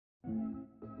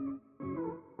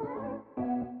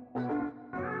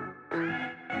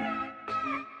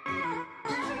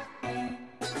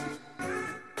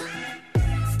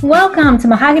Welcome to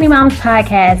Mahogany Moms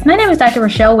Podcast. My name is Dr.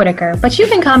 Rochelle Whitaker, but you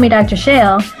can call me Dr.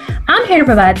 Shell. I'm here to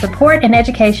provide support and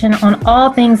education on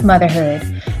all things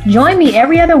motherhood. Join me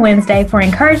every other Wednesday for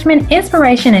encouragement,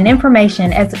 inspiration, and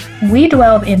information as we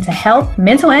delve into health,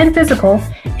 mental and physical,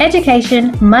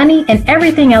 education, money, and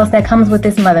everything else that comes with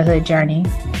this motherhood journey.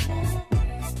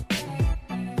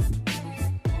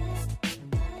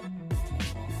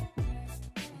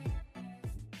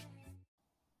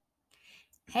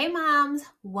 Hey moms,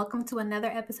 welcome to another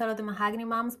episode of the Mahogany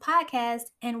Moms Podcast,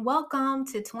 and welcome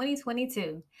to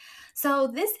 2022. So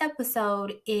this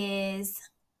episode is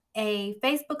a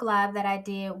Facebook Live that I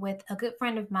did with a good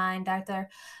friend of mine, Dr.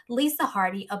 Lisa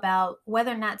Hardy, about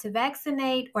whether or not to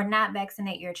vaccinate or not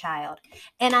vaccinate your child.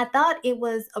 And I thought it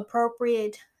was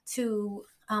appropriate to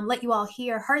let you all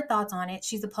hear her thoughts on it.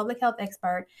 She's a public health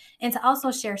expert, and to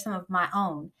also share some of my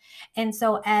own. And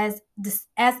so as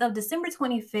of December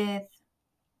 25th,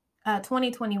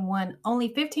 2021,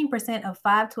 only 15% of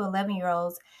 5 to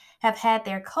 11-year-olds have had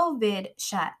their COVID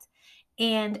shots.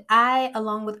 And I,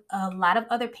 along with a lot of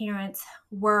other parents,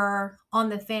 were on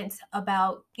the fence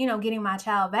about, getting my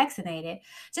child vaccinated,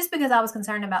 just because I was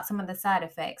concerned about some of the side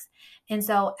effects. And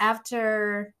so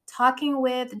after talking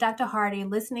with Dr. Hardy,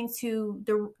 listening to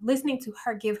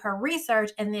her give her research,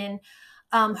 and then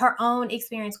her own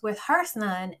experience with her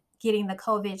son getting the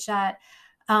COVID shot,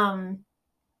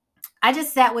 I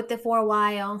just sat with it for a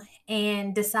while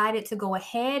and decided to go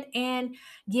ahead and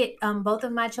get both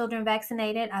of my children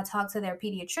vaccinated. I talked to their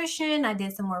pediatrician, I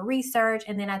did some more research,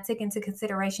 and then I took into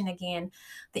consideration again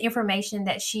the information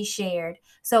that she shared.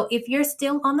 So if you're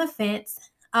still on the fence,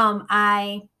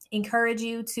 I encourage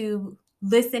you to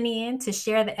listen in, to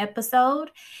share the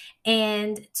episode,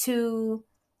 and to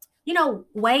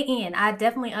weigh in. I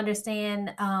definitely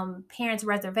understand parents'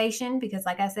 reservation because,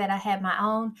 like I said, I had my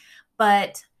own,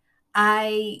 but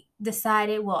I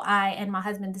and my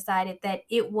husband decided that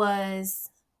it was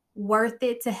worth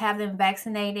it to have them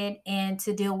vaccinated and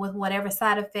to deal with whatever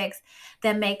side effects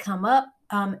that may come up,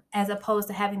 as opposed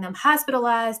to having them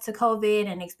hospitalized to COVID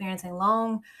and experiencing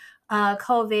long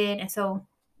COVID. And so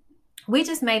we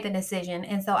just made the decision.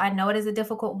 And so I know it is a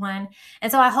difficult one.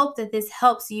 And so I hope that this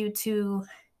helps you to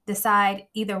decide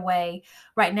either way.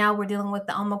 Right now, we're dealing with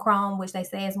the Omicron, which they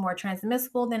say is more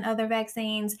transmissible than other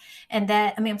vaccines. And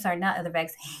not other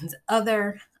vaccines,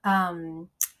 other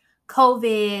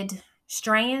COVID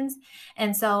strands.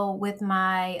 And so with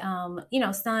my,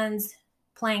 sons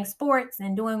playing sports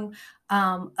and doing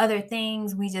other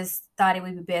things, we just thought it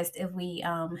would be best if we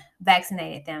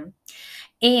vaccinated them.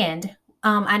 And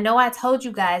I know I told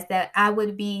you guys that I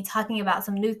would be talking about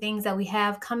some new things that we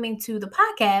have coming to the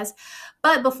podcast,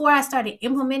 but before I started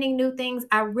implementing new things,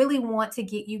 I really want to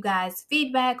get you guys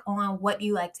feedback on what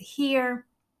you like to hear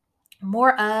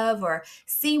more of, or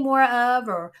see more of,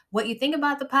 or what you think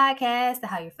about the podcast,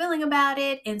 how you're feeling about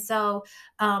it. And so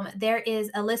there is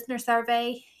a listener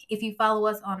survey. If you follow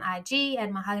us on IG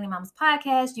at Mahogany Moms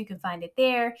Podcast, you can find it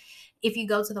there. If you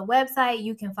go to the website,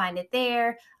 you can find it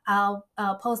there. I'll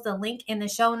post a link in the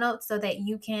show notes so that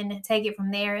you can take it from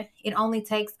there. It only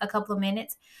takes a couple of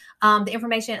minutes. The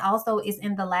information also is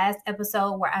in the last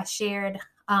episode where I shared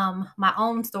my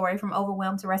own story from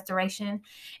overwhelm to restoration.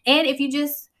 And if you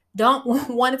just don't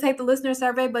want to take the listener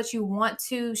survey, but you want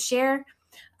to share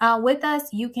with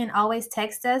us, you can always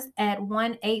text us at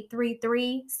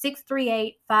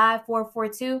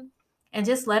 1-833-638-5442 and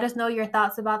just let us know your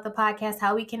thoughts about the podcast,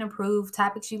 how we can improve,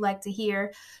 topics you'd like to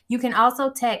hear. You can also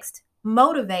text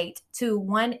MOTIVATE to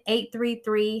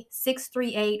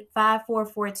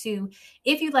 1-833-638-5442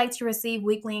 if you'd like to receive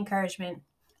weekly encouragement.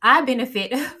 I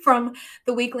benefit from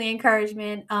the weekly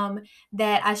encouragement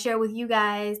that I share with you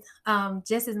guys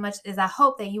just as much as I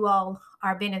hope that you all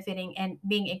are benefiting and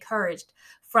being encouraged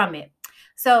from it.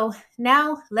 So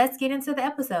now let's get into the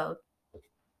episode.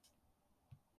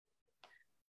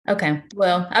 Okay,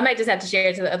 well, I might just have to share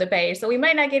it to the other page. So we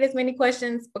might not get as many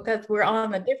questions because we're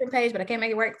on a different page, but I can't make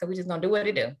it work. So we're just going to do what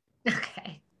it do.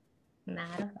 Okay,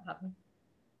 not a problem.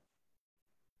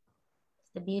 It's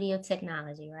the beauty of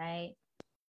technology, right?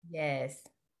 Yes.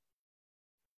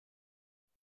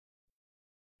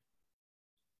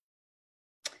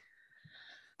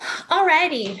 All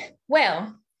righty.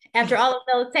 Well, after all of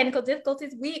those technical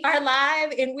difficulties, we are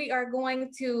live and we are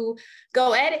going to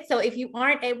go at it. So if you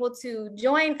aren't able to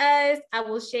join us, I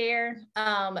will share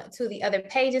to the other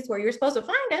pages where you're supposed to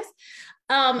find us.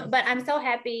 But I'm so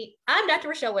happy. I'm Dr.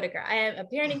 Rochelle Whitaker. I am a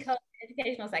parenting coach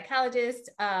educational psychologist.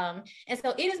 And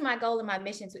so it is my goal and my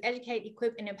mission to educate,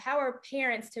 equip, and empower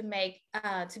parents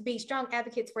to be strong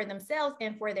advocates for themselves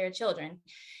and for their children.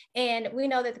 And we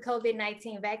know that the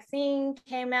COVID-19 vaccine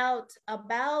came out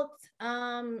about,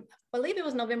 I believe it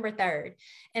was November 3rd.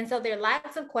 And so there are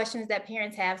lots of questions that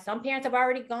parents have. Some parents have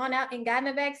already gone out and gotten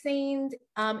the vaccines,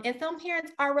 and some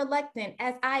parents are reluctant,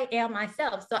 as I am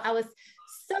myself. So I was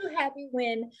so happy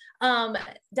when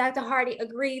Dr. Hardy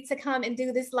agreed to come and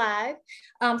do this live.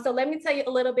 So let me tell you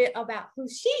a little bit about who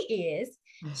she is.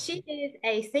 She is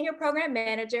a senior program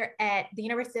manager at the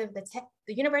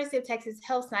University of Texas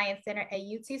Health Science Center at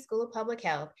UT School of Public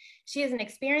Health. She is an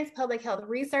experienced public health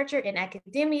researcher in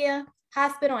academia,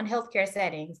 hospital, and healthcare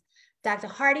settings. Dr.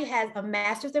 Hardy has a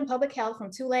master's in public health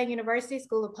from Tulane University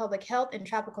School of Public Health and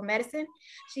Tropical Medicine.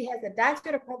 She has a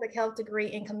doctorate of public health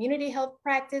degree in community health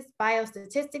practice,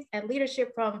 biostatistics, and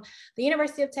leadership from the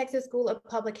University of Texas School of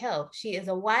Public Health. She is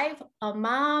a wife, a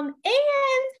mom,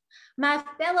 and my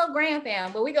fellow Graham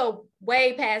fam, but we go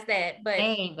way past that. But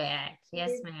way back.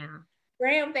 Yes, ma'am.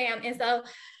 Graham fam. And so,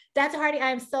 Dr. Hardy, I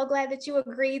am so glad that you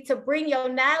agreed to bring your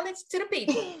knowledge to the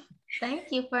people.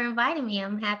 Thank you for inviting me.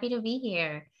 I'm happy to be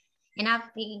here. And I,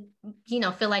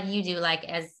 feel like you do, like,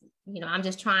 as, I'm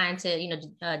just trying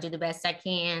to, do the best I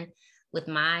can with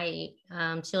my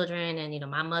children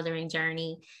and, my mothering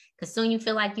journey. Because soon you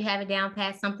feel like you have it down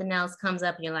pat, something else comes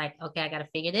up and you're like, okay, I got to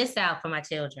figure this out for my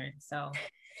children. So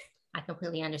I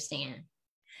completely understand.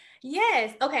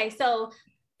 Yes. Okay. So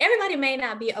everybody may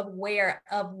not be aware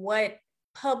of what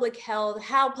public health,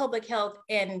 how public health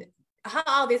and how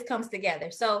all this comes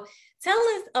together. So tell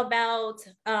us about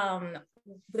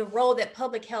the role that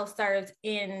public health serves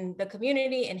in the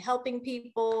community and helping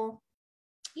people.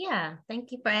 Yeah,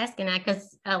 thank you for asking that.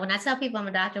 Because when I tell people I'm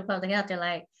a doctor of public health, they're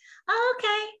like, oh,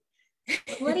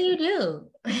 okay, what do you do?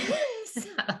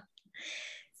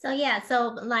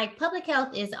 So like public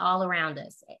health is all around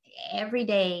us. Every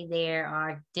day there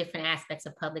are different aspects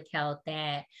of public health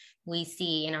that we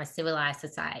see in our civilized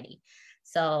society.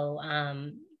 So,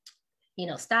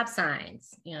 stop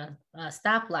signs,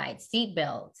 stoplights, seat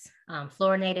belts,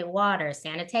 fluorinated water,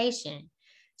 sanitation,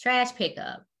 trash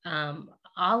pickup,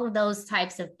 all of those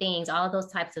types of things, all of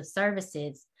those types of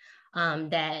services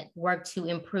that work to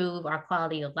improve our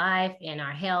quality of life and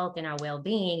our health and our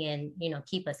well-being and,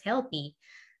 keep us healthy.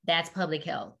 That's public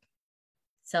health.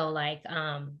 So like,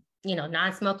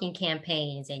 non-smoking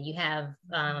campaigns, and you have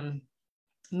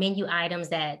menu items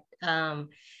that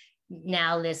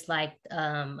now list like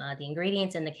the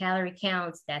ingredients and the calorie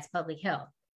counts. That's public health.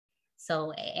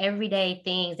 So everyday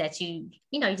things that you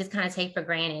just kind of take for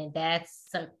granted,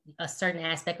 that's a certain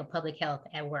aspect of public health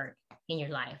at work in your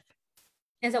life.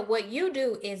 And so what you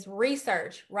do is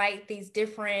research, right? These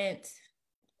different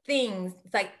things,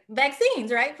 like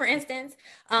vaccines, right? For instance,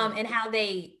 and how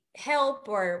they help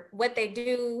or what they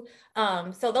do.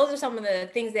 So those are some of the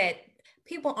things that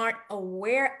people aren't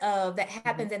aware of that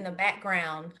happens in the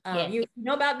background. You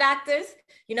know about doctors,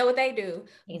 you know what they do,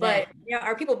 exactly. But there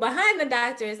are people behind the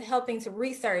doctors helping to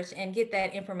research and get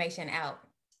that information out.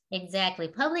 Exactly.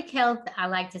 Public health, I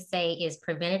like to say, is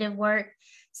preventative work.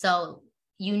 So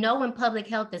when public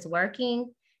health is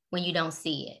working when you don't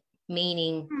see it,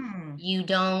 meaning you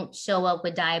don't show up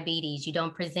with diabetes, you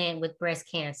don't present with breast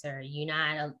cancer, you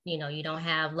don't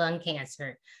have lung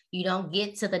cancer, you don't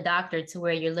get to the doctor to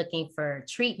where you're looking for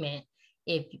treatment.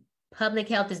 If public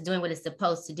health is doing what it's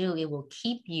supposed to do, it will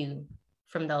keep you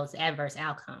from those adverse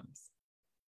outcomes.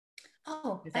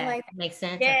 Oh, does that make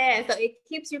sense? Yeah, so it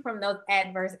keeps you from those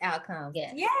adverse outcomes.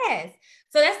 Yes.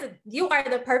 So you are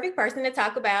the perfect person to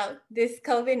talk about this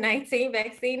COVID-19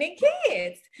 vaccine in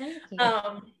kids. Thank you.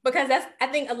 Because I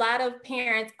think a lot of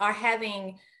parents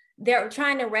they're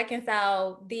trying to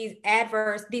reconcile these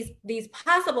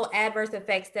possible adverse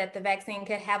effects that the vaccine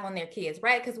could have on their kids,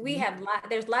 right? Because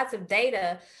there's lots of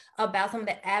data about some of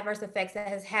the adverse effects that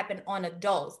has happened on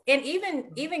adults and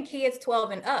even kids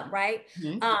 12 and up, right?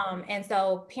 And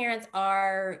so parents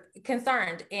are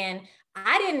concerned, and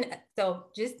so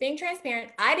just being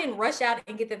transparent, I didn't rush out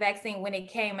and get the vaccine when it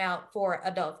came out for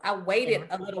adults. I waited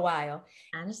a little while.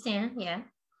 I understand, yeah.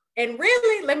 And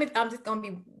really, I'm just gonna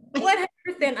be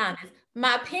 100% honest.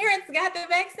 My parents got the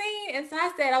vaccine, and so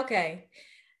I said, okay,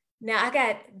 now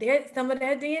there's some of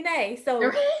their DNA,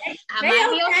 so I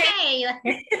might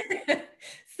be okay.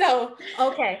 So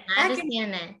okay, I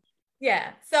understand that.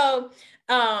 Yeah. So,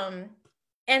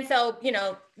 and so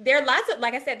there are lots of,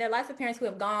 like I said, there are lots of parents who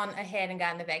have gone ahead and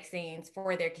gotten the vaccines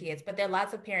for their kids, but there are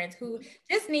lots of parents who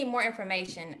just need more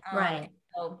information. Right.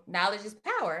 So knowledge is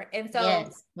power, and so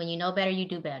yes, when you know better, you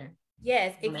do better.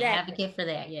 Yes, exactly. I'm an advocate for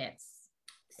that. Yes.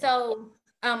 So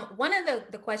One of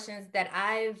the questions that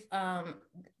I've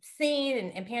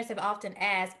seen and parents have often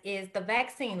asked is the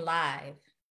vaccine live?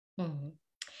 Mm-hmm.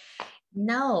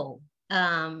 No.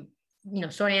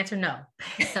 Short answer, no.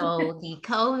 So the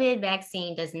COVID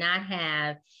vaccine does not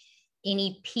have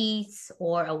any piece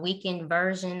or a weakened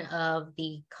version of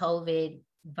the COVID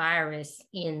virus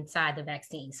inside the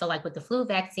vaccine. So like with the flu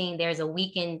vaccine, there's a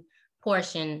weakened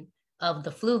portion of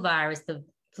the flu virus, the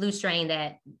flu strain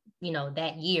that,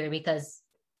 that year, because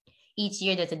each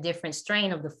year there's a different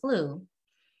strain of the flu.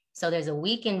 So there's a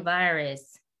weakened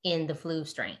virus in the flu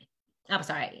strain. I'm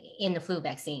sorry, in the flu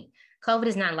vaccine. COVID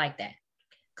is not like that.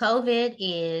 COVID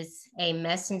is a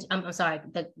messenger. I'm sorry,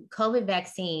 the COVID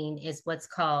vaccine is what's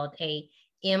called a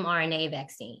mRNA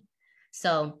vaccine.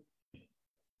 So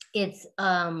it's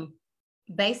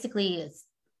basically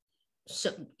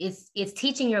it's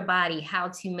teaching your body how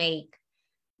to make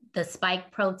the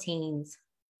spike proteins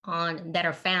that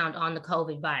are found on the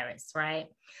COVID virus, right?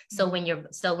 So when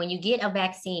you get a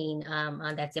vaccine,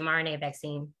 that's mRNA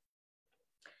vaccine,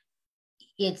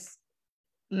 it's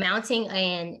mounting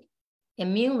an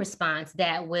immune response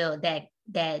that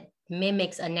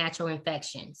mimics a natural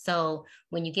infection. So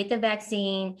when you get the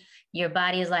vaccine, your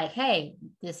body is like, hey,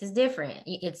 this is different.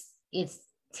 It's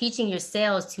teaching your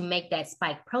cells to make that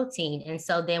spike protein. And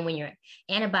so then when your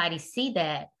antibodies see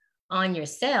that on your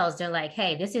cells, they're like,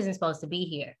 hey, this isn't supposed to be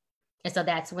here. And so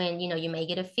that's when, you may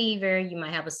get a fever, you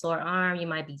might have a sore arm, you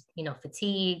might be,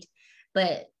 fatigued.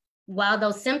 But while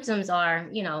those symptoms are,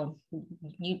 no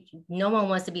one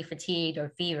wants to be fatigued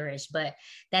or feverish, but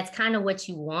that's kind of what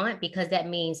you want, because that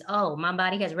means, oh, my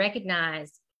body has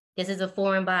recognized this is a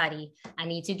foreign body. I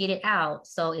need to get it out.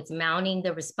 So it's mounting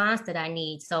the response that I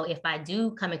need. So if I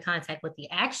do come in contact with the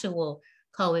actual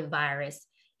COVID virus,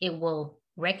 it will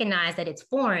recognize that it's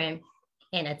foreign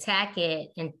and attack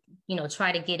it and,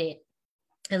 try to get it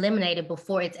eliminated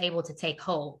before it's able to take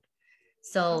hold.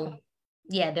 So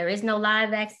yeah, there is no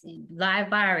live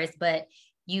virus, but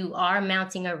you are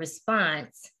mounting a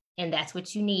response, and that's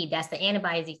what you need. That's the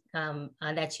antibodies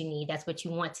that you need. That's what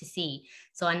you want to see.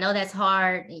 So I know that's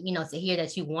hard, to hear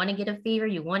that you want to get a fever,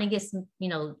 you want to get some,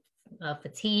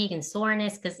 fatigue and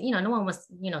soreness, because, no one wants,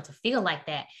 to feel like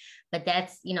that. But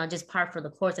that's, just part for the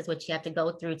course. That's what you have to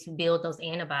go through to build those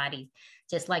antibodies,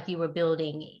 just like you were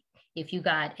building if you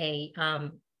got a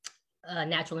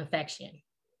natural infection.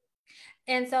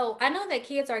 And so I know that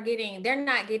kids they're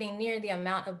not getting near the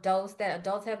amount of dose that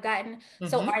adults have gotten. Mm-hmm.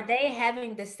 So are they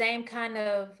having the same kind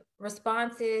of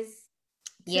responses?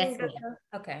 Yes.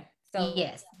 Okay. So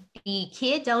yes, the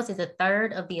kid dose is a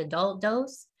third of the adult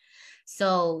dose.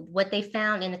 So what they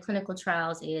found in the clinical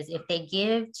trials is if they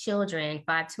give children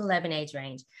 5 to 11 age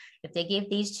range, if they give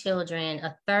these children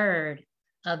a third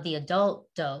of the adult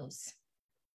dose,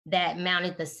 that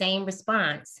mounted the same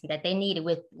response that they needed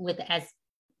with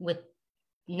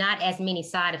not as many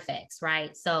side effects,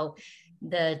 right? So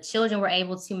the children were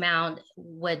able to mount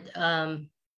what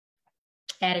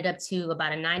added up to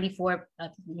about a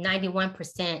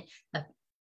 91%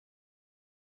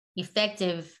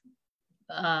 effective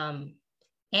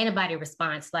antibody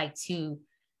response,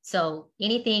 so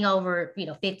anything over,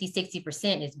 50,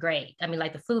 60% is great. I mean,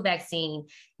 like the flu vaccine,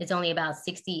 it's only about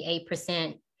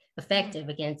 68% effective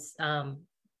against the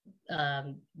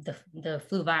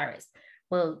flu virus.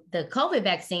 Well, the COVID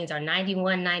vaccines are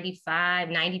 91, 95,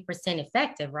 90%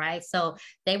 effective, right? So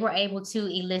they were able to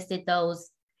elicit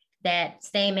that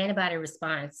same antibody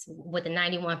response with a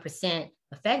 91%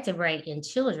 effective rate in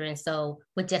children. So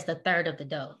with just a third of the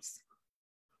dose.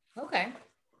 Okay.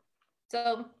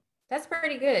 So that's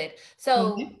pretty good.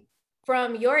 So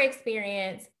from your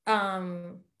experience,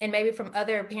 and maybe from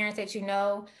other parents that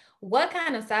what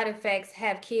kind of side effects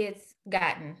have kids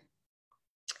gotten?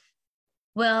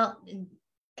 Well,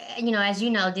 as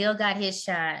you know, Dill got his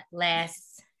shot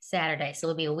last Saturday, so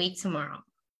it'll be a week tomorrow.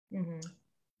 Mm-hmm.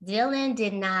 Dylan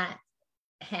did not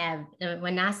have,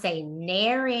 when I say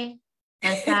nary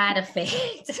a side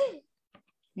effect,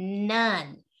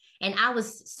 none. And I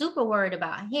was super worried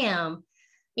about him,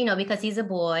 because he's a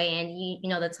boy, and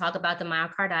the talk about the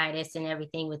myocarditis and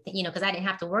everything with, because I didn't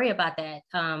have to worry about that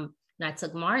when I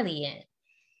took Marley in.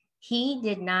 He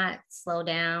did not slow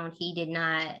down. He did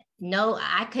not. No,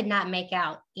 I could not make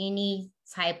out any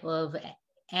type of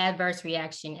adverse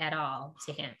reaction at all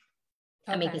to him.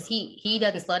 Okay. I mean, because he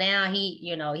doesn't slow down.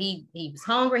 He was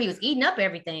hungry. He was eating up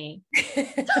everything.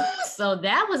 So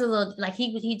that was a little like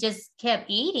he just kept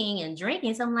eating and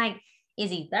drinking. So I'm like,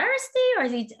 is he thirsty or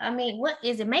is he? I mean, what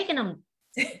is it making him?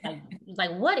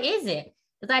 Like what is it?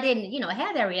 Because I didn't,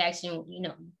 have that reaction.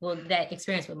 That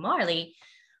experience with Marley.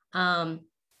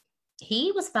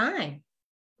 He was fine.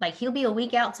 like he'll be a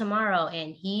week out tomorrow,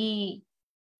 and he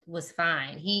was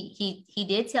fine. He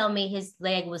did tell me his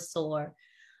leg was sore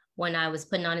when I was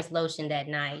putting on his lotion that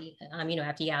night,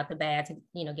 after he got out the bath to,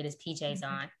 get his PJs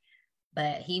on.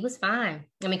 But he was fine.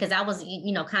 I mean, because I was,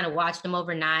 kind of watched him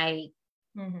overnight,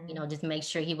 just make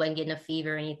sure he wasn't getting a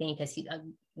fever or anything. Because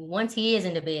once he is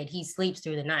in the bed, he sleeps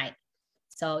through the night.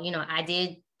 So, I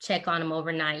did check on him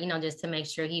overnight, just to make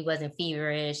sure he wasn't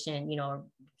feverish and,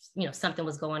 something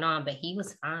was going on, but he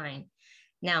was fine.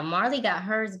 Now, Marley got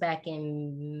hers back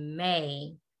in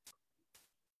May.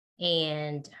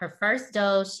 And her first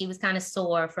dose, she was kind of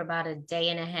sore for about a day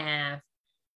and a half.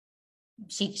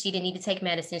 She didn't need to take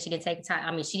medicine. She didn't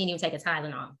she didn't even take a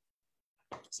Tylenol.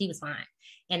 She was fine.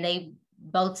 And they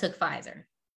both took Pfizer.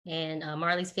 And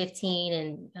Marley's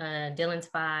 15 and Dylan's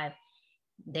 5.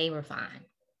 They were fine.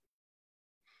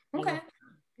 Okay.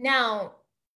 Now,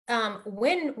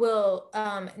 when will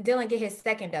Dylan get his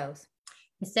second dose?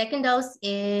 The second dose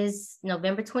is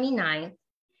November 29th.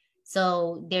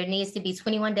 So there needs to be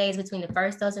 21 days between the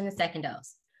first dose and the second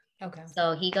dose. Okay.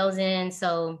 So he goes in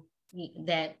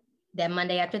that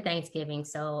Monday after Thanksgiving.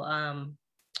 So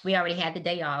we already had the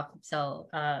day off. So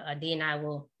Dee and I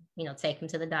will, take him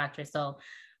to the doctor. So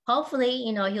hopefully,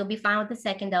 he'll be fine with the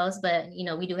second dose, but,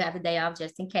 we do have the day off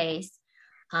just in case.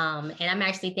 And I'm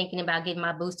actually thinking about getting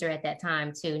my booster at that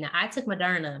time too. Now I took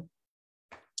Moderna.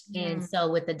 And so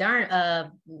with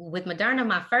Moderna,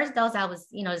 my first dose, I was,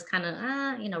 just kind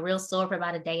of, real sore for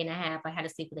about a day and a half. I had to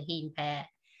sleep with a heating pad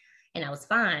and I was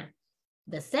fine.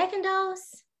 The second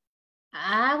dose,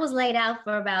 I was laid out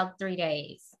for about 3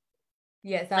 days.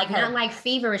 Yes. Not like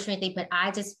feverish or anything, but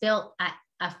I just felt,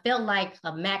 I felt like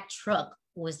a Mack truck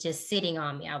was just sitting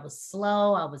on me. I was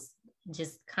slow. I was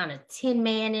just kind of Tin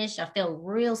Man-ish. I felt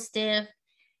real stiff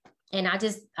and I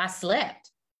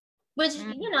slept, which,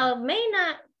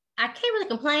 I can't really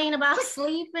complain about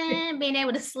sleeping, being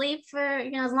able to sleep for,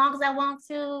 as long as I want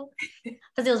to,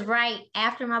 because it was right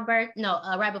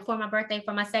before my birthday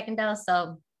for my second dose.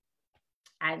 So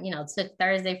I, took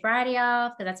Thursday, Friday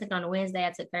off because I took it on a Wednesday.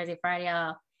 I took Thursday, Friday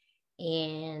off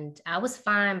and I was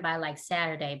fine by like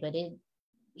Saturday, but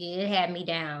it had me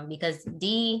down because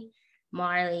Dee,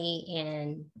 Marley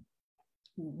and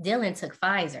Dylan took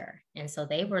Pfizer. And so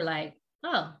they were like,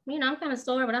 oh, I'm kind of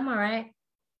sore, but I'm all right.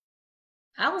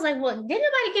 I was like, well, didn't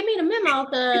nobody give me the memo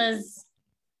because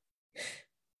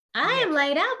I am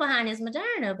laid out behind this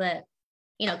Moderna, but,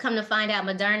 come to find out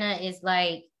Moderna is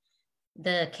like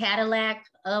the Cadillac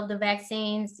of the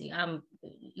vaccines.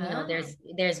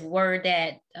 There's word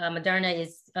that Moderna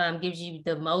gives you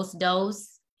the most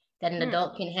dose that an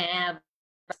adult can have.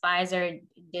 Pfizer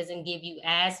doesn't give you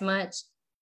as much.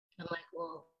 I'm like,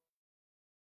 well.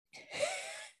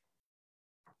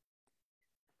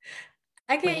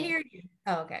 I can't hear you.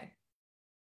 Oh, okay.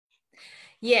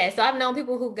 Yeah, so I've known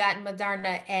people who've gotten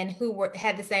Moderna and who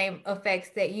had the same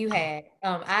effects that you had.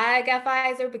 I got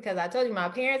Pfizer because I told you my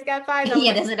parents got Pfizer.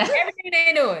 Yeah, that's everything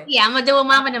they doing. Yeah, I'm gonna do what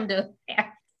mom and them do. Yeah.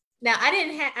 Now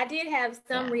I did have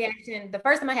some reaction. The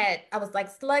first time I was like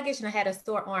sluggish and I had a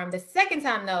sore arm. The second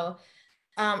time though,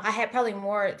 I had probably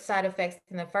more side effects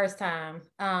than the first time.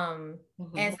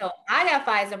 And so I got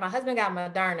Pfizer, my husband got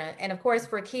Moderna. And of course,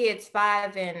 for kids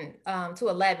 5 and to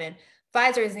 11,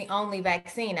 Pfizer is the only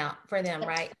vaccine out for them,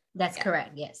 right? That's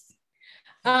correct, yes.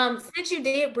 Since you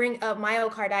did bring up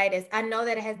myocarditis, I know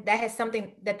that that has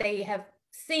something that they have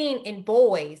seen in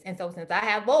boys. And so since I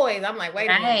have boys, I'm like, wait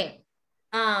a minute.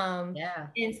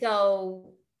 And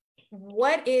so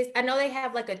I know they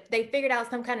have they figured out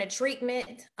some kind of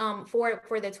treatment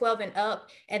for the 12 and up.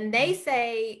 And they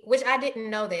say, which I didn't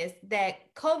know this,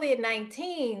 that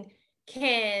COVID-19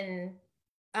 can,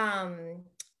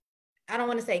 I don't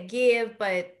want to say give,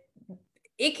 but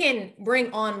it can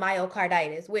bring on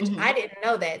myocarditis, which I didn't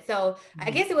know that. So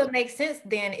I guess it would make sense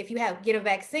then if you get a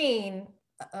vaccine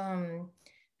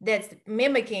that's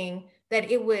mimicking that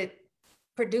it would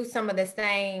produce some of the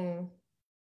same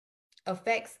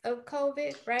effects of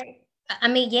COVID, right? I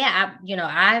mean, yeah,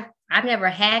 I've never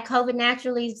had COVID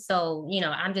naturally, so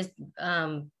I'm just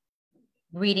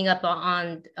reading up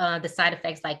on the side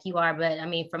effects like you are. But I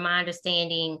mean, from my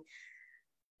understanding,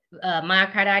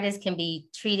 myocarditis can be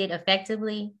treated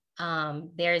effectively.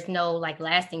 There's no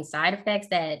lasting side effects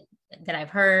that I've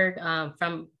heard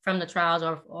from the trials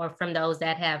or from those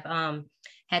that have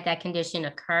had that condition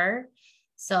occur.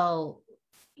 So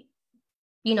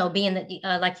being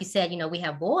that, like you said, we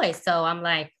have boys. So I'm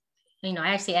like,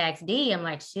 I actually asked Dee, I'm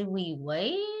like, should we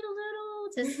wait a little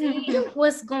to see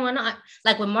what's going on?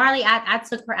 Like with Marley, I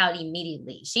took her out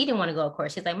immediately. She didn't want to go, of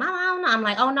course. She's like, Mom, I don't know. I'm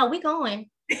like, oh no, we going.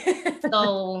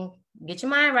 So get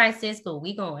your mind right, sis, but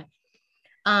we going.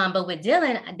 But with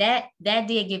Dylan, that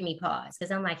did give me pause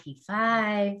because I'm like, he's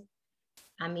 5.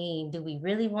 I mean, do we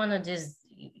really want to just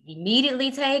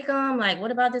immediately take him? Like,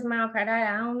 what about this myocarditis?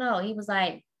 I don't know. He was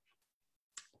like,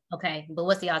 okay, but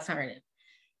what's the alternative?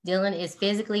 Dylan is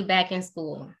physically back in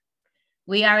school.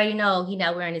 We already know he's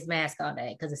not wearing his mask all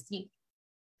day because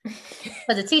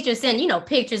the teacher sent,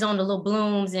 pictures on the little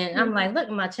blooms. And I'm like, look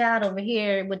at my child over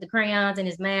here with the crayons and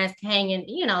his mask hanging,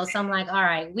 so I'm like, all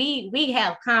right, we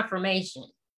have confirmation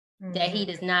that he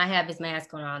does not have his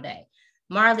mask on all day.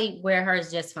 Marley wear hers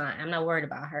just fine. I'm not worried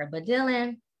about her. But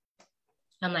Dylan,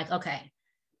 I'm like, okay.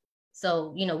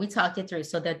 So, we talked it through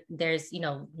so that there's,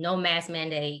 no mask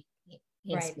mandate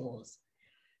in schools.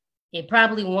 It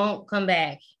probably won't come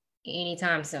back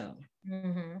anytime soon.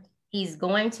 He's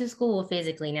going to school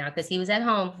physically now because he was at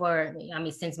home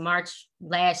since March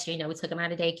last year. We took him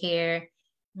out of daycare.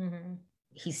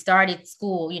 He started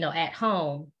school, at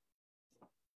home.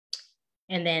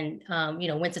 And then,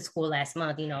 went to school last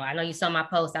month. I know you saw my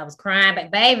post. I was crying,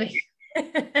 but baby,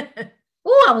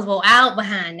 I was wore out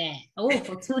behind that.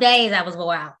 For 2 days, I was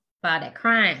wore out by that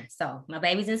crying. So my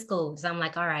baby's in school. So I'm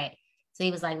like, all right. So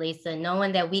he was like, Lisa,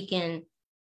 knowing that we can,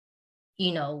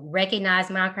 recognize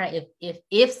myocarditis,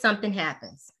 if something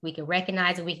happens, we can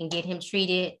recognize it, we can get him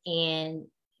treated and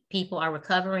people are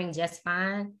recovering just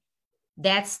fine.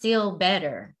 That's still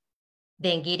better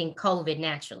than getting COVID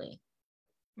naturally.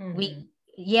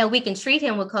 We can treat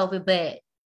him with COVID, but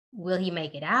will he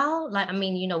make it out?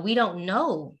 We don't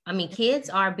know. Kids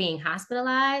are being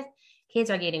hospitalized. Kids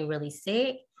are getting really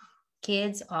sick.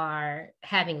 Kids are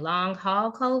having long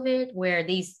haul COVID where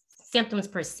these symptoms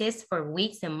persist for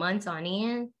weeks and months on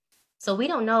end. So we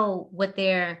don't know what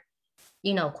their,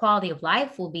 quality of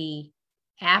life will be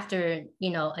after,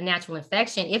 a natural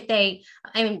infection.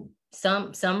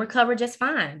 Some recover just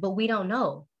fine, but we don't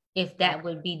know if that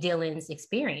would be Dylan's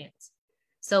experience.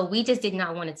 So we just did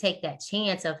not want to take that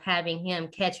chance of having him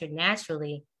catch it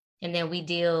naturally. And then we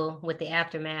deal with the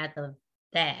aftermath of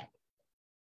that.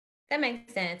 That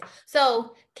makes sense.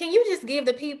 So can you just give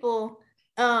the people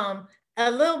a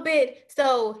little bit?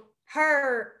 So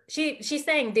she's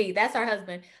saying D, that's her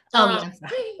husband. So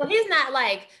he's not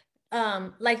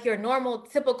like your normal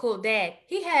typical dad.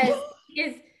 He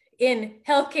is in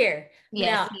healthcare.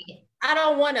 Yes. Now, I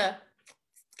don't want to.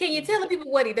 Can you tell the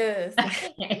people what he does?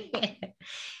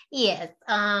 Yes.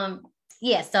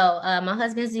 So my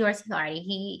husband's George Hardy.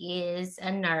 He is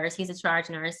a nurse. He's a charge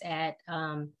nurse at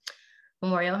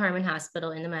Memorial Hermann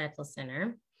Hospital in the medical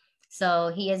center.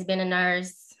 So he has been a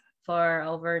nurse for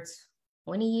over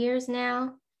 20 years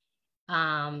now.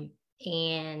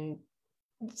 And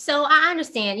so I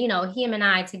understand, him and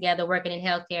I together working in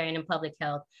healthcare and in public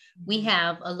health, we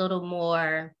have a little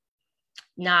more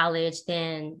knowledge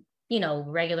than,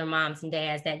 regular moms and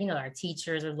dads that, are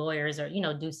teachers or lawyers or,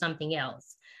 do something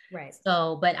else. Right.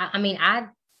 So, but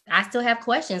I still have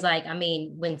questions. Like,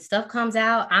 when stuff comes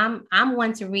out, I'm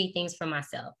one to read things for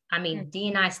myself. D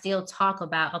and I still talk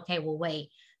about, okay, well, wait,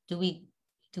 do we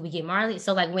get Marley?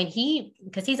 So like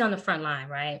because he's on the front line,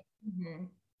 right?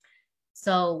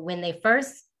 So when they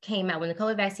first came out, when the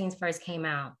COVID vaccines first came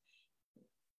out,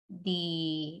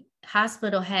 the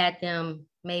hospital had them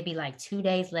maybe like 2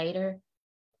 days later.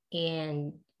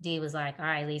 And D was like, all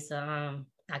right, Lisa,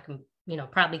 I can,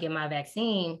 probably get my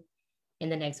vaccine in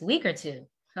the next week or two.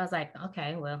 I was like,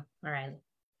 okay, well, all right.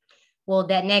 Well,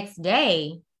 that next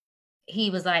day, he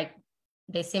was like,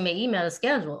 they sent me an email to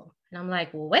schedule. And I'm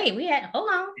like, well, wait, hold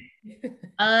on.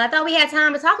 I thought we had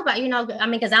time to talk about,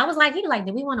 because I was like,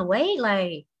 do we want to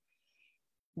wait?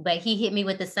 But he hit me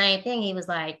with the same thing. He was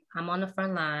like, I'm on the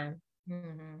front line.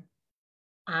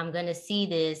 I'm going to see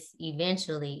this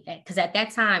eventually. Because at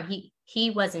that time, he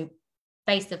wasn't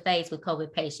face-to-face with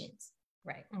COVID patients.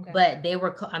 Right. Okay. But there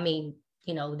were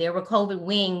COVID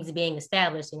wings being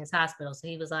established in his hospital. So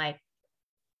he was like,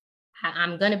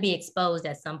 I'm going to be exposed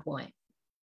at some point.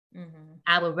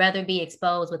 I would rather be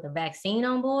exposed with a vaccine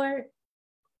on board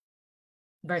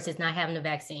versus not having the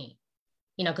vaccine.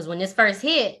 Because when this first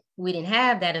hit, we didn't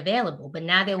have that available. But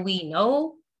now that we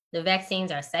know the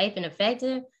vaccines are safe and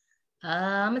effective,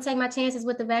 I'm going to take my chances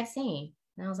with the vaccine.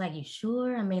 And I was like, you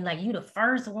sure? You the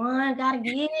first one, got to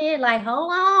get it.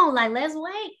 Hold on, let's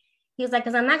wait. He was like,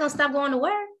 because I'm not going to stop going to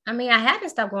work. I haven't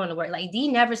stopped going to work. D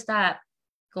never stopped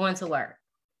going to work.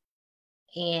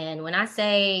 And when I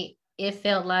say it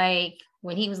felt like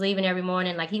when he was leaving every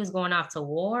morning, like he was going off to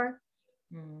war,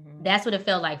 that's what it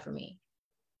felt like for me.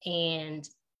 And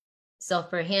so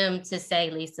for him to say,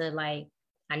 Lisa,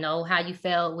 I know how you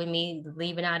felt with me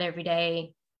leaving out every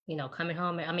day, coming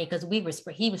home. Because he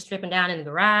was stripping down in the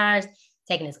garage,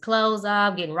 taking his clothes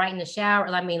off, getting right in the shower.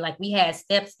 I mean, like we had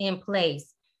steps in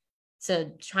place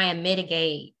to try and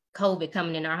mitigate COVID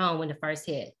coming in our home when it first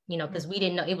hit, you know, because we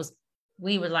didn't know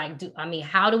we were like,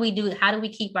 how do we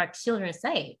keep our children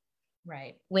safe?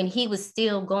 Right. When he was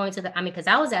still going to because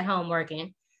I was at home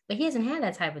working, but he doesn't have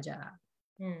that type of job.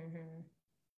 Mm-hmm.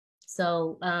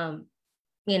 So,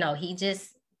 you know, he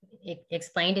just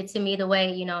explained it to me the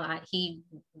way, you know,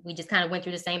 we just kind of went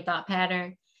through the same thought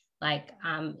pattern. Like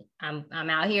I'm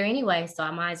out here anyway, so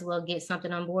I might as well get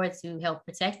something on board to help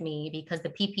protect me, because the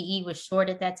PPE was short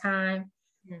at that time.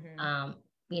 Mm-hmm.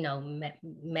 You know,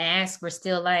 masks were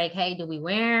still like, hey, do we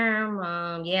wear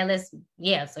them?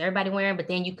 So everybody wear them, but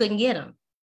then you couldn't get them.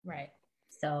 Right.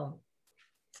 So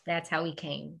that's how we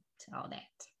came to all that.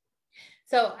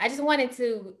 So I just wanted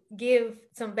to give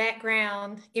some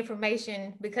background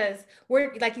information, because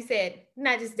we're, like you said,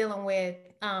 not just dealing with,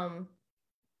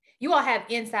 you all have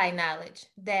inside knowledge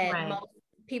that most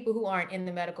people who aren't in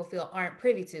the medical field aren't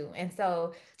privy to. And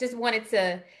so just wanted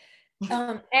to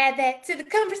add that to the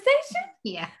conversation.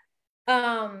 Yeah.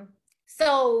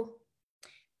 So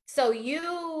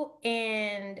you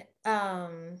and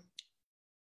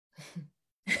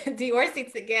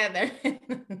Diorcy together.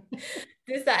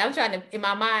 This I'm trying to, in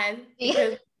my mind,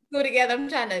 because go together, I'm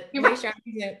trying to make sure I'm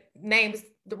using names,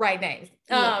 the right names.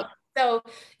 Yeah. So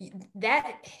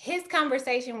that his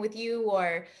conversation with you,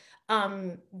 or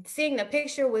seeing the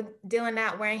picture with Dylan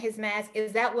not wearing his mask,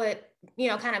 is that what, you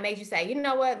know, kind of made you say, you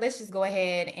know what, let's just go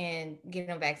ahead and get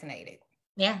him vaccinated?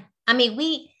 Yeah. I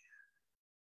mean,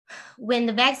 when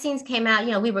the vaccines came out,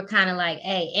 you know, we were kind of like,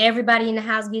 hey, everybody in the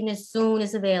house getting it as soon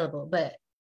as available. But,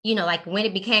 you know, like when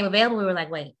it became available, we were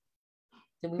like, wait,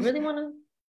 do we really want to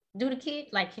do the kid?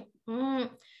 Like,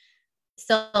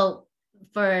 So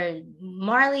for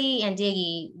Marley and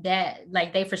Diggy, that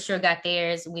like they for sure got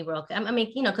theirs. We were okay. I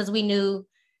mean, you know, because we knew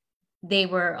they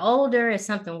were older. If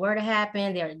something were to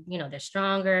happen, they're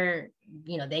stronger.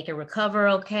 You know, they can recover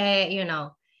okay. You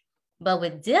know, but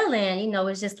with Dylan, you know,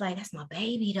 it's just like, that's my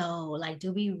baby though. Like,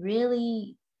 do we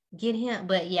really get him?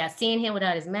 But yeah, seeing him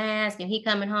without his mask and he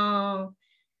coming home,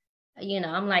 you know,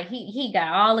 I'm like, he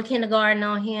got all the kindergarten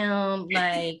on him.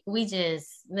 Like,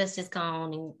 let's just go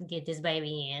on and get this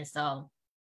baby in. So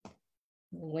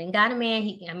we got him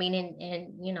in.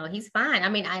 And you know, he's fine. I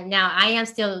mean, I am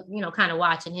still, you know, kind of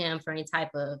watching him for any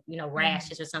type of, you know,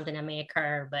 rashes or something that may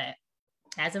occur. But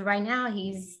as of right now,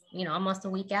 he's, you know, almost a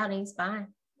week out and he's fine.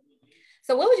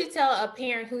 So what would you tell a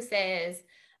parent who says,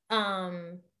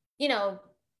 you know,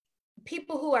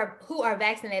 people who are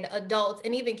vaccinated, adults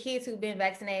and even kids who've been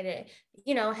vaccinated,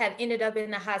 you know, have ended up in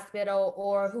the hospital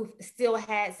or who still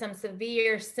had some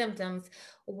severe symptoms,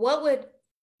 what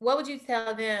would you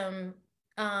tell them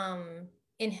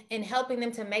in helping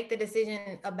them to make the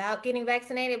decision about getting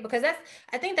vaccinated? Because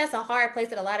I think that's a hard place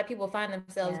that a lot of people find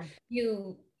themselves.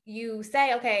 Yeah. You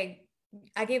say, okay,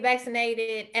 I get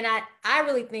vaccinated, and I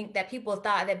really think that people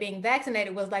thought that being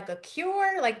vaccinated was like a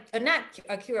cure, like not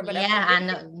a cure, but I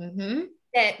know. Mm-hmm.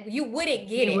 That you wouldn't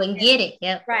get it. You wouldn't get it.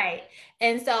 Yep. Right.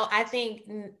 And so I think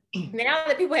now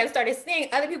that people have started seeing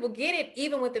other people get it,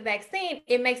 even with the vaccine,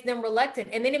 it makes them reluctant,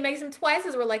 and then it makes them twice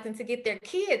as reluctant to get their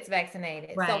kids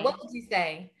vaccinated. Right. So what would you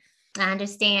say? I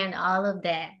understand all of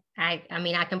that. I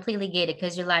mean, I completely get it,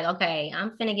 because you're like, okay,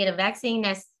 I'm finna get a vaccine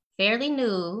that's fairly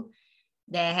new,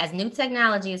 that has new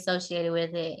technology associated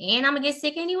with it, and I'm gonna get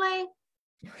sick anyway.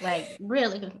 Like,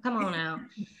 really, come on now.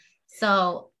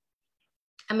 So,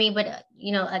 I mean, but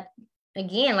you know,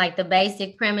 again, like the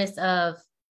basic premise of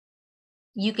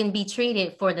you can be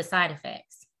treated for the side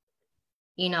effects.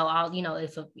 You know,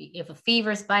 if a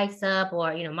fever spikes up,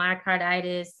 or, you know,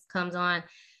 myocarditis comes on,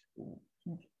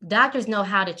 doctors know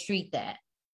how to treat that.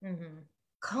 Mm-hmm.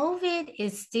 COVID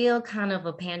is still kind of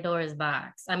a Pandora's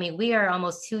box. I mean, we are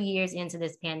almost 2 years into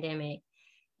this pandemic,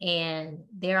 and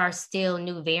there are still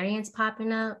new variants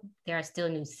popping up. There are still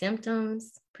new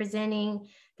symptoms presenting.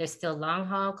 There's still long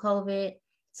haul COVID.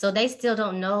 So they still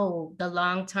don't know the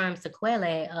long-term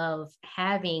sequelae of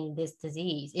having this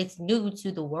disease. It's new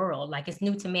to the world. Like, it's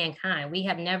new to mankind. We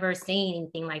have never seen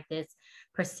anything like this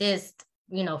persist,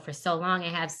 you know, for so long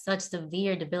and have such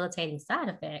severe debilitating side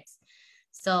effects.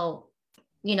 So,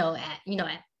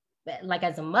 like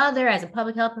as a mother, as a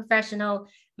public health professional,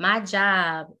 my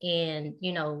job and,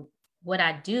 you know, what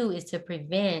I do is to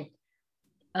prevent,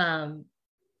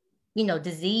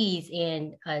 disease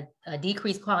and a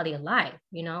decreased quality of life,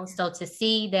 you know? So to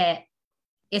see that,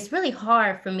 it's really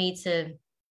hard for me to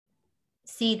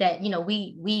see that, you know,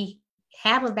 we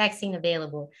have a vaccine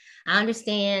available. I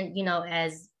understand, you know,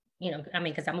 as, you know, I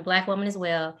mean, because I'm a Black woman as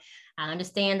well, I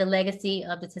understand the legacy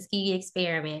of the Tuskegee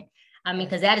experiment. I mean,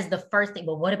 because that is the first thing.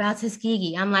 But what about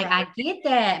Tuskegee? I'm like, I get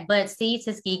that. But see,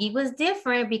 Tuskegee was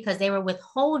different because they were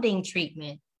withholding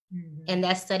treatment. Mm-hmm. And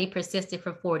that study persisted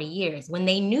for 40 years when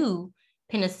they knew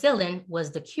penicillin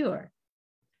was the cure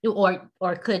or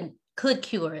could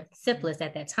cure syphilis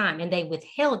at that time. And they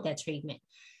withheld that treatment.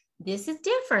 This is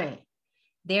different.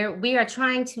 They are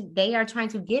trying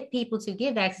to get people to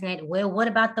get vaccinated. Well, what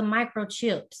about the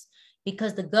microchips?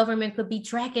 Because the government could be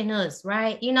tracking us,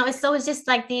 right? It's just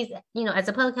like these, as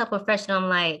a public health professional, I'm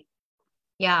like,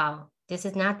 y'all, this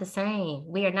is not the same.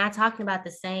 We are not talking about the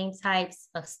same types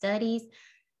of studies.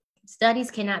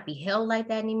 Studies cannot be held like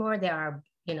that anymore. There are,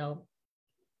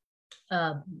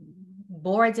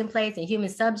 boards in place and human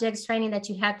subjects training that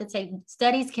you have to take.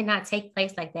 Studies cannot take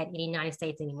place like that in the United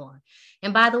States anymore.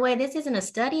 And by the way, this isn't a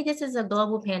study. This is a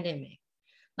global pandemic.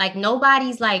 Like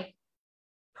nobody's like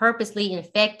purposely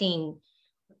infecting,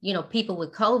 people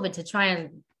with COVID to try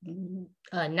and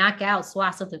knock out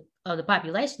swaths of the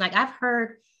population. Like I've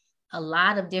heard a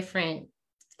lot of different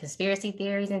conspiracy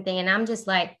theories and things, and I'm just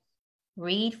like,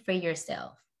 read for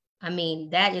yourself. I mean,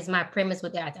 that is my premise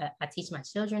with that. I teach my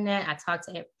children that. I talk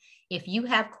to, if you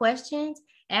have questions,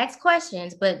 ask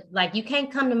questions, but like you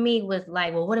can't come to me with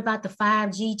like, well, what about the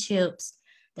 5G chips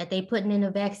that they putting in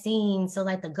the vaccine so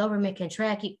like the government can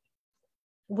track it?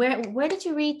 Where did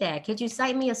you read that? Could you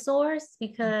cite me a source?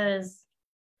 Because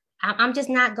I'm just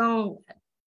not going,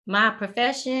 my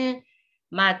profession,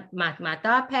 my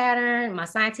thought pattern, my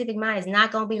scientific mind is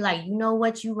not going to be like, you know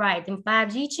what, you right, them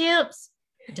 5G chips,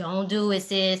 don't do it,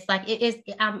 sis. Like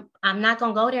I'm not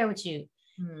going to go there with you.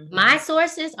 Mm-hmm. My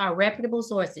sources are reputable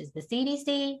sources. The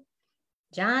CDC,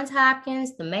 Johns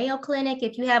Hopkins, the Mayo Clinic.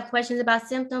 If you have questions about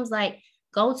symptoms, like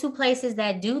go to places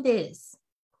that do this.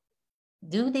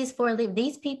 Do this for a living.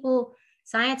 These people,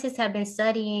 scientists have been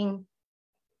studying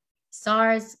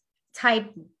SARS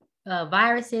type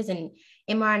viruses and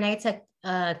mRNA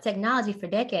technology for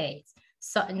decades.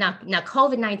 So now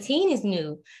COVID-19 is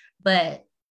new, but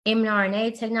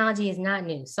mRNA technology is not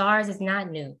new. SARS is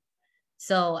not new.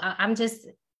 So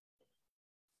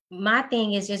my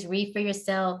thing is just read for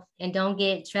yourself and don't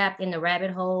get trapped in the rabbit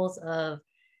holes of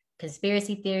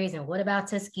conspiracy theories and what about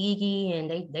Tuskegee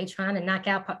and they trying to knock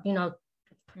out,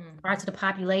 parts of the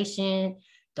population.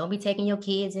 Don't be taking your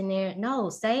kids in there. No,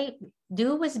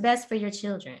 do what's best for your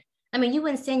children. I mean, you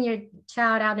wouldn't send your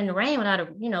child out in the rain without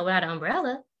an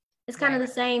umbrella. It's kind of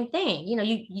the same thing.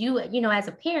 You as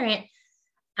a parent,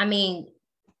 I mean,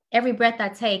 every breath I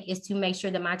take is to make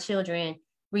sure that my children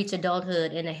reach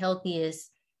adulthood in the healthiest,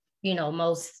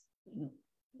 most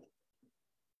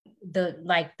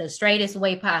the straightest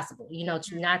way possible,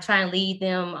 to not try and lead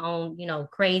them on,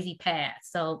 crazy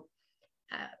paths. So,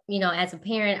 as a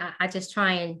parent, I just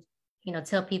try and,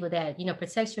 tell people that,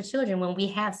 protect your children when we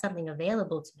have something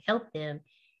available to help them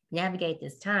navigate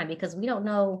this time, because we don't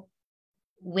know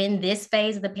when this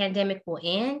phase of the pandemic will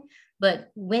end.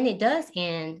 But when it does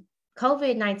end,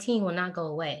 COVID-19 will not go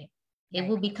away. Right. It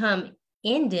will become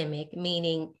endemic,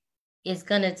 meaning it's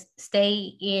going to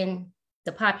stay in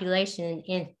the population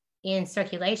in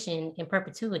circulation in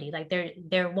perpetuity. Like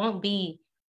there won't be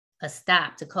a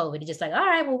stop to COVID. It's just like, all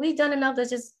right, well, we've done enough. Let's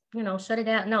just, shut it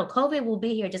down. No, COVID will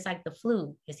be here just like the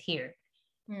flu is here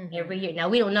every year. Now,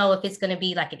 we don't know if it's going to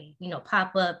be like,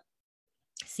 pop up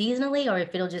seasonally or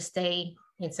if it'll just stay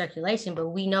in circulation, but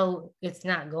we know it's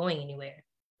not going anywhere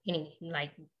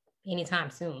anytime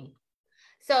soon.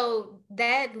 So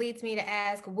that leads me to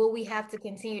ask, will we have to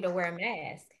continue to wear a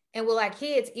mask? And will our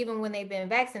kids, even when they've been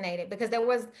vaccinated? Because there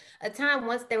was a time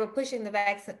once they were pushing the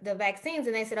vaccines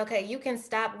and they said, okay, you can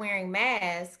stop wearing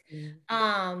masks.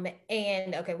 Mm-hmm.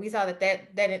 And okay, we saw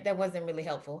that wasn't really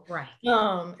helpful. Right.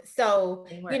 So,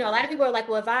 a lot of people are like,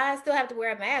 well, if I still have to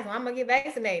wear a mask, well, I'm gonna get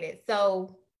vaccinated.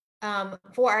 So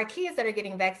for our kids that are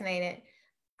getting vaccinated,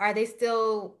 are they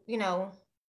still,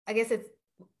 I guess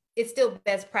it's still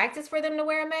best practice for them to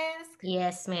wear a mask?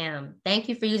 Yes, ma'am. Thank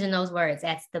you for using those words.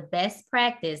 That's the best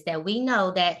practice that we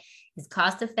know that is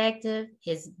cost effective,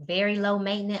 is very low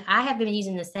maintenance. I have been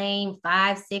using the same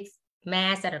 5-6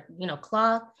 masks that are,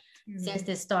 cloth since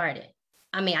this started.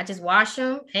 I mean, I just wash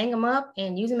them, hang them up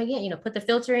and use them again, put the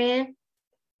filter in,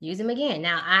 use them again.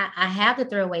 Now I have the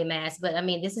throwaway mask, but I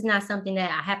mean, this is not something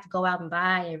that I have to go out and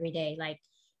buy every day. Like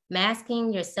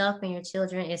masking yourself and your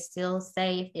children is still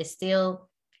safe. It's still,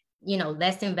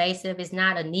 less invasive. It's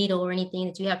not a needle or anything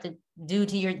that you have to do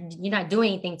you're not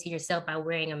doing anything to yourself by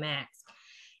wearing a mask.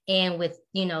 And with,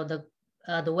 the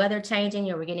weather changing,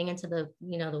 we're getting into the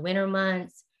winter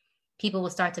months, people will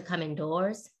start to come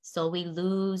indoors. So we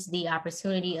lose the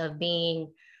opportunity of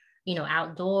being,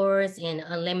 outdoors in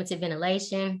unlimited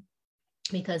ventilation,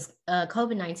 because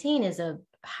COVID-19 is a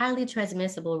highly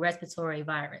transmissible respiratory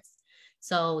virus.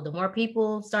 So the more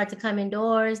people start to come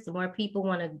indoors, the more people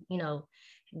want to,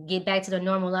 get back to their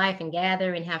normal life and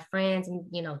gather and have friends and,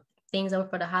 things over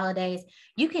for the holidays.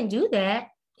 You can do that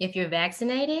if you're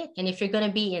vaccinated. And if you're going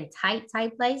to be in tight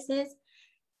places,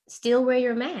 still wear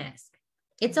your mask.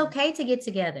 It's okay to get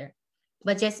together,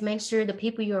 but just make sure the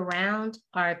people you're around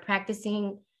are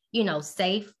practicing,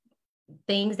 safe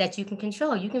things that you can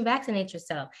control. You can vaccinate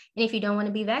yourself. And if you don't want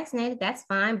to be vaccinated, that's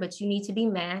fine, but you need to be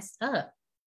masked up.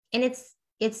 And it's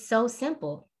so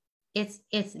simple. It's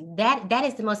that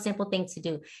is the most simple thing to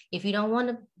do. If you don't want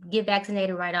to get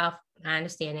vaccinated right off, I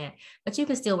understand that, but you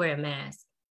can still wear a mask.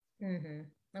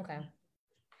 Okay.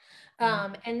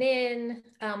 And then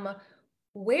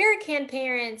where can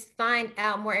parents find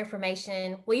out more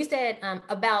information? Well, you said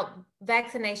about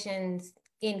vaccinations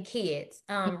in kids,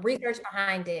 research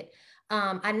behind it.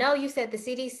 I know you said the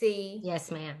CDC.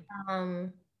 Yes, ma'am.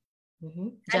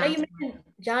 I know you mentioned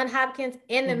Johns Hopkins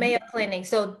and the Mayo Clinic.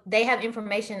 So they have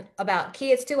information about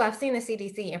kids too. I've seen the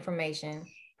CDC information.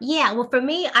 Yeah, well, for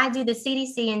me, I do the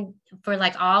CDC and for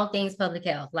like all things public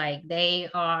health. Like they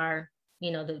are,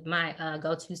 my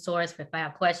go-to source if I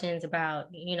have questions about,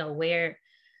 where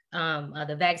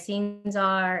the vaccines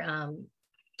are,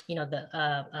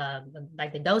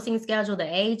 like the dosing schedule, the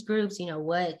age groups,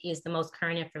 what is the most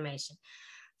current information.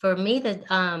 For me, the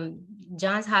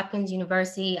Johns Hopkins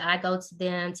University, I go to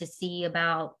them to see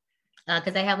about,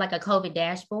 because they have like a COVID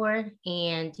dashboard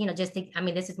and,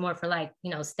 this is more for like,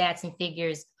 stats and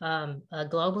figures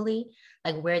globally,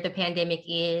 like where the pandemic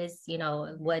is,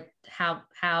 how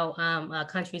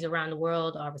countries around the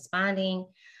world are responding.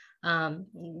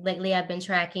 Lately, I've been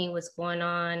tracking what's going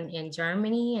on in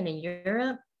Germany and in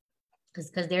Europe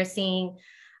because they're seeing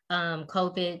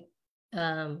COVID,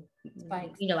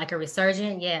 like a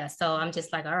resurgent. Yeah. So I'm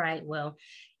just like, all right, well,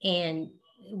 and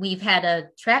we've had a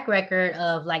track record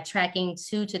of like tracking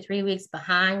 2 to 3 weeks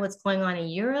behind what's going on in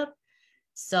Europe.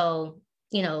 So,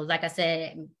 like I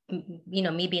said,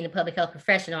 me being a public health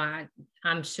professional,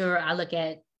 I'm sure I look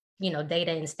at,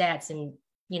 data and stats and,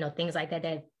 things like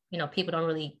that, people don't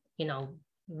really,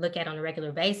 look at on a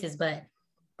regular basis, but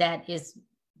that's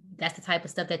the type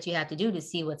of stuff that you have to do to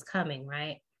see what's coming.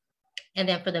 Right. And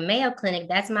then for the Mayo Clinic,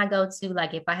 that's my go-to.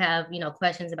 Like if I have,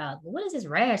 questions about what is this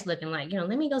rash looking like, let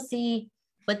me go see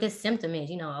what this symptom is,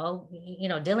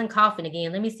 Dylan coughing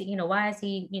again. Let me see, why is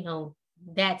he,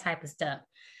 that type of stuff.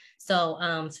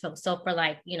 So, so for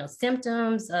like,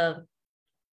 symptoms of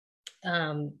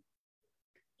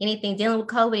anything dealing with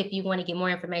COVID, if you want to get more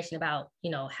information about,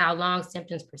 how long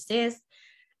symptoms persist,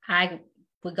 I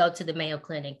would go to the Mayo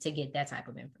Clinic to get that type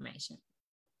of information.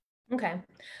 Okay.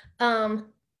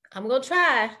 I'm going to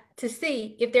try to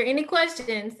see if there are any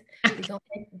questions. We're going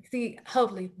to see,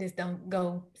 hopefully this don't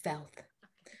go south.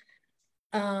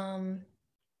 And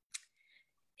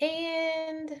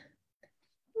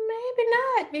maybe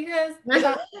not, because if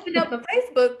I open up a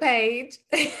Facebook page,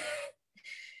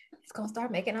 it's going to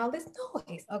start making all this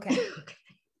noise. Okay.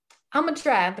 I'm going to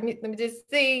try. Let me just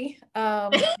see. We're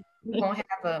going to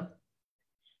have a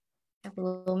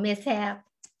little mishap.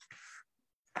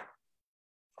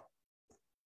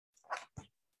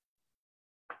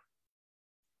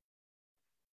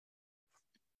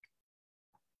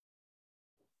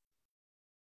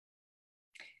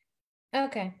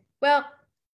 Okay. Well,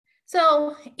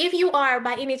 so if you are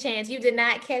by any chance, you did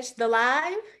not catch the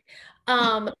live,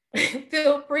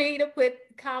 feel free to put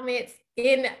comments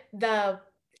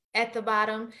at the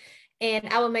bottom, and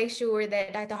I will make sure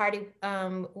that Dr. Hardy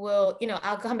will,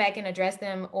 I'll come back and address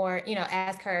them, or,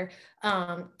 ask her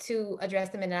to address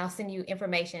them, and then I'll send you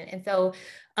information. And so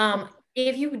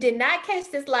if you did not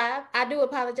catch this live, I do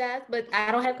apologize, but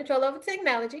I don't have control over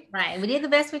technology. Right. We did the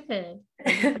best we could.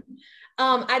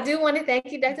 I do want to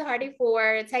thank you, Dr. Hardy,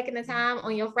 for taking the time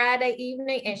on your Friday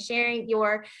evening and sharing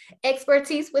your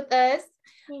expertise with us.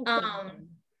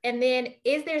 And then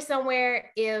is there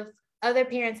somewhere, if other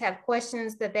parents have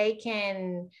questions, that they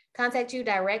can contact you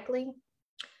directly?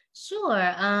 Sure.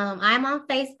 I'm on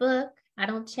Facebook. I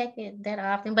don't check it that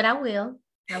often, but I will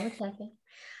check it.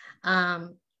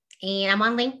 And I'm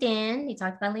on LinkedIn. You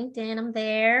talked about LinkedIn. I'm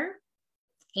there.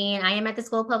 And I am at the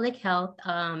School of Public Health.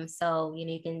 So,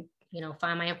 you can,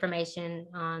 find my information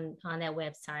on that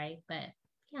website. But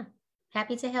yeah,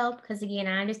 happy to help, because again,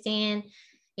 I understand,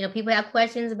 people have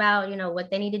questions about,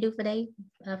 what they need to do for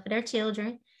their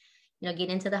children, get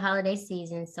into the holiday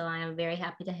season. So I am very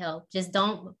happy to help. Just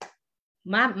don't,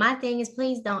 my thing is,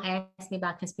 please don't ask me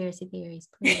about conspiracy theories.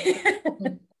 Please.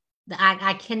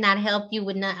 I cannot help you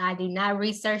with none. I do not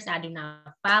research. I do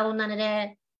not follow none of that.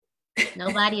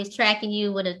 Nobody is tracking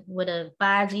you with a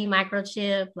 5G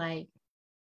microchip. Like,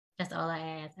 That's all I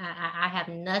ask. I have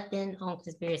nothing on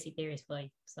conspiracy theories for you.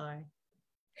 Sorry.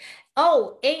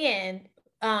 Oh, and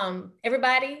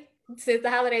everybody, since the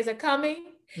holidays are coming,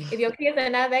 if your kids are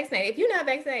not vaccinated, if you're not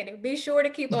vaccinated, be sure to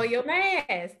keep on your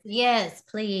mask. Yes,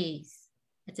 please.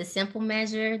 It's a simple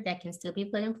measure that can still be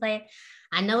put in place.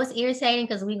 I know it's irritating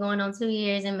because we're going on 2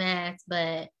 years in masks,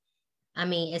 but I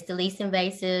mean, it's the least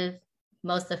invasive,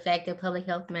 most effective public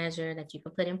health measure that you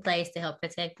can put in place to help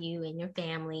protect you and your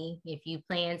family if you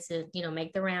plan to,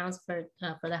 make the rounds for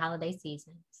the holiday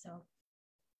season. So.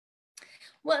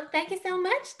 Well, thank you so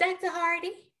much, Dr.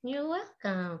 Hardy. You're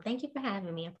welcome. Thank you for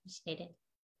having me. I appreciate it.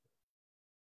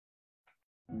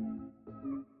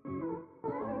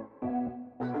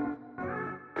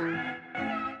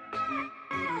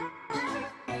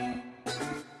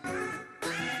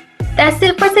 That's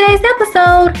it for today's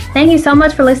episode. Thank you so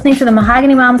much for listening to the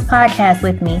Mahogany Moms podcast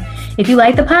with me. If you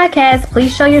like the podcast,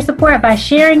 please show your support by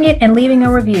sharing it and leaving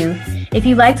a review. If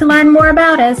you'd like to learn more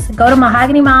about us, go to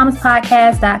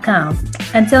mahoganymomspodcast.com.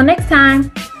 Until next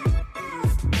time.